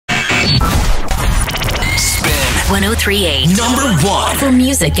1038. #1 for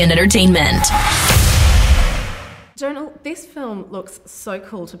music and entertainment. Domhnall, this film looks so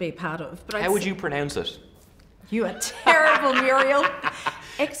cool to be a part of. But How would you pronounce it? You are terrible, Muriel.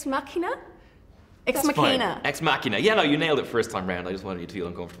 Ex Machina? Ex Machina. Ex Machina. Yeah, no, you nailed it first time round. I just wanted you to feel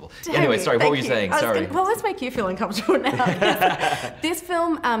uncomfortable. Damn Anyway, you. sorry, what Thank were you saying? I was Sorry. well, let's make you feel uncomfortable now. This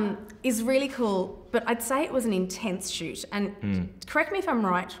film is really cool, but I'd say it was an intense shoot. And correct me if I'm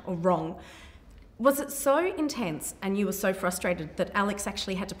right or wrong, was it so intense and you were so frustrated that Alex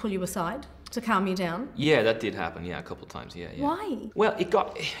actually had to pull you aside to calm you down? Yeah, that did happen. Yeah, a couple of times. Yeah. Why? Well, it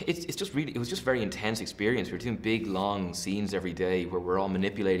was just a very intense experience. We were doing big, long scenes every day where we're all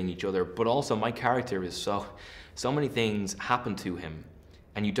manipulating each other. But also, my character is so many things happen to him,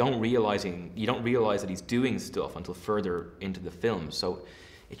 and you don't realize that he's doing stuff until further into the film. So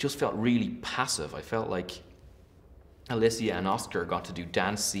it just felt really passive. I felt like Alicia and Oscar got to do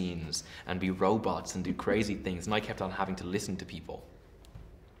dance scenes and be robots and do crazy things, and I kept on having to listen to people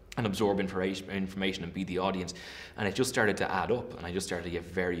and absorb information and be the audience, and it just started to add up, and I just started to get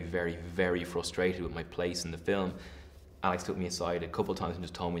very, very, very frustrated with my place in the film. Alex took me aside a couple of times and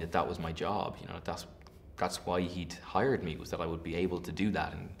just told me that that was my job. You know, that's why he'd hired me, was that I would be able to do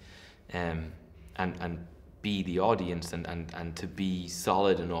that and be the audience and to be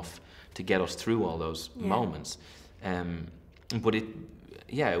solid enough to get us through all those moments. But it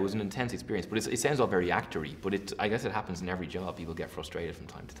was an intense experience, but it sounds all very actory, but I guess it happens in every job. People get frustrated from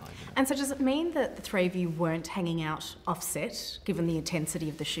time to time. You know? And so does it mean that the three of you weren't hanging out off set, given the intensity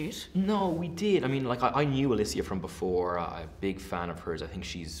of the shoot? No, we did. I mean, like, I knew Alicia from before. I'm a big fan of hers. I think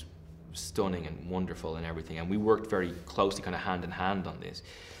she's stunning and wonderful and everything, and we worked very closely, kind of hand in hand on this.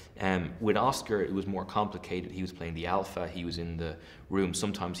 With Oscar, it was more complicated. He was playing the alpha. He was in the room.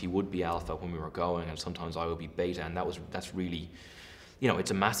 Sometimes he would be alpha when we were going, and sometimes I would be beta, and that's really, you know,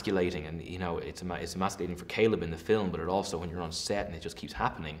 it's emasculating, and you know, it's emasculating for Caleb in the film, but it also, when you're on set and it just keeps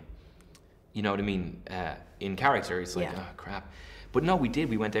happening, you know what I mean? In character, it's like, oh crap. But no, we did.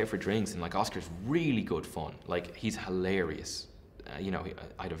 We went out for drinks, and like, Oscar's really good fun. Like, he's hilarious. You know,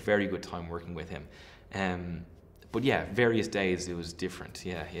 I had a very good time working with him. But yeah, various days it was different.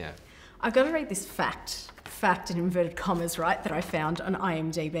 Yeah. I've got to read this fact in inverted commas, right, that I found on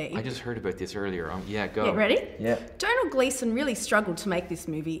IMDb. I just heard about this earlier. Yeah, go. Yeah, ready? Yeah. Domhnall Gleeson really struggled to make this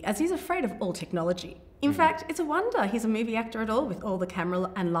movie as he's afraid of all technology. In fact, it's a wonder he's a movie actor at all, with all the camera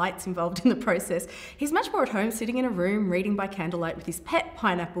and lights involved in the process. He's much more at home sitting in a room reading by candlelight with his pet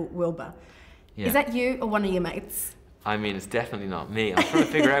pineapple, Wilber. Yeah. Is that you or one of your mates? I mean, it's definitely not me. I'm trying to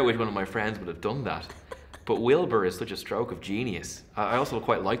figure out which one of my friends would have done that. But Wilber is such a stroke of genius. I also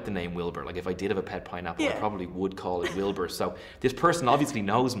quite like the name Wilber. Like, if I did have a pet pineapple, I probably would call it Wilber. So this person obviously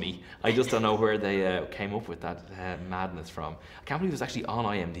knows me. I just don't know where they came up with that madness from. I can't believe it's actually on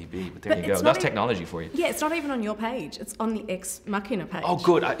IMDb, but there you go. That's technology for you. Yeah, it's not even on your page. It's on the Ex Machina page. Oh,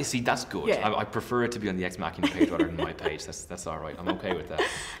 good. See, that's good. Yeah. I prefer it to be on the Ex Machina page rather than my page. That's all right. I'm okay with that.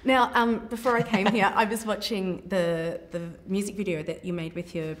 Now, before I came here, I was watching the music video that you made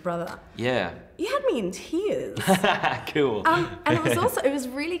with your brother. Yeah. You had me in tears. Cool. And it was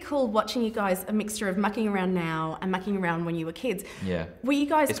really cool watching you guys, a mixture of mucking around now and mucking around when you were kids. Yeah. Were you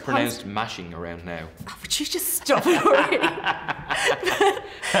guys... It's pronounced mashing around now. Oh, would you just stop it already?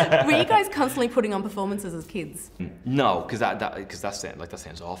 Were you guys constantly putting on performances as kids? No, because that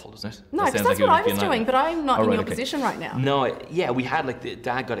sounds awful, doesn't it? No, because that's what I was doing, but I'm not in your position right now. No, yeah, we had, like,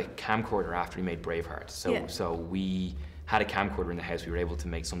 Dad got a camcorder after he made Braveheart, so we had a camcorder in the house. We were able to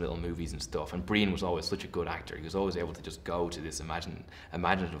make some little movies and stuff, and Brian was always such a good actor. He was always able to just go to this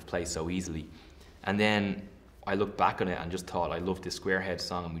imaginative place so easily. And then I looked back on it and just thought, I loved this Squarehead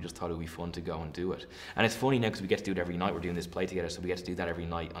song, and we just thought it would be fun to go and do it. And it's funny now, because we get to do it every night. We're doing this play together, so we get to do that every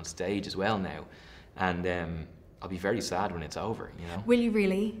night on stage as well now. And I'll be very sad when it's over, you know. Will you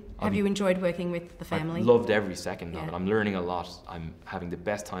really? Have you enjoyed working with the family? I loved every second of it. I'm learning a lot. I'm having the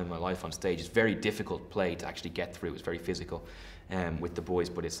best time of my life on stage. It's a very difficult play to actually get through. It's very physical with the boys,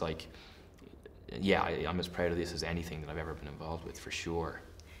 but it's like, yeah, I'm as proud of this as anything that I've ever been involved with, for sure.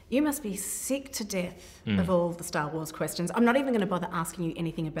 You must be sick to death of all the Star Wars questions. I'm not even going to bother asking you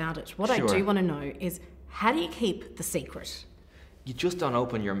anything about it. What I do want to know is, how do you keep the secret? You just don't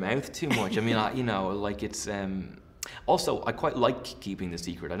open your mouth too much. I mean, you know, like, it's... Also, I quite like keeping the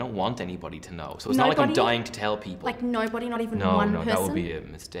secret. I don't want anybody to know. So it's not like I'm dying to tell people. Like nobody, not even one person? No, that would be a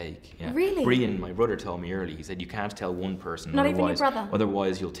mistake. Yeah. Really? Brian, my brother, told me early. He said, you can't tell one person. Not even your brother?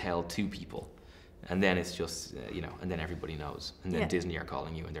 Otherwise, you'll tell two people. And then it's just, and then everybody knows. And then Yeah. Disney are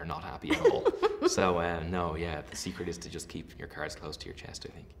calling you and they're not happy at all. So, no, yeah, the secret is to just keep your cards close to your chest,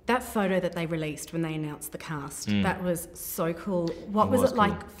 I think. That photo that they released when they announced the cast, that was so cool. What It was was it cool.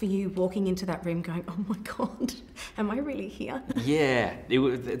 like for you walking into that room going, oh my God, am I really here? Yeah,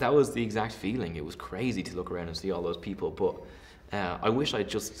 that was the exact feeling. It was crazy to look around and see all those people, but I wish I'd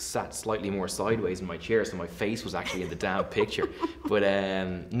just sat slightly more sideways in my chair so my face was actually in the damn picture. But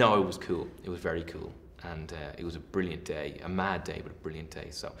no, it was cool. It was very cool. And it was a brilliant day, a mad day, but a brilliant day.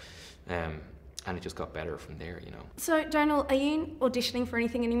 So, and it just got better from there, So, Domhnall, are you auditioning for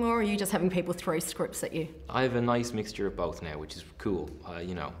anything anymore, or are you just having people throw scripts at you? I have a nice mixture of both now, which is cool, but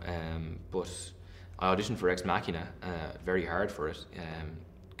I auditioned for Ex Machina, very hard for it,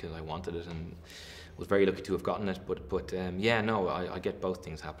 because I wanted it and was very lucky to have gotten it, but I get both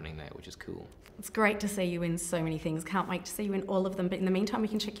things happening now, which is cool. It's great to see you in so many things. Can't wait to see you in all of them. But in the meantime, we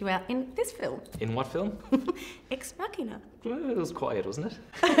can check you out in this film. In what film? Ex Machina. Well, it was quiet, wasn't it?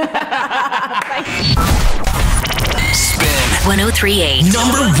 Spin 103.8.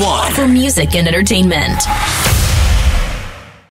 #1 for music and entertainment.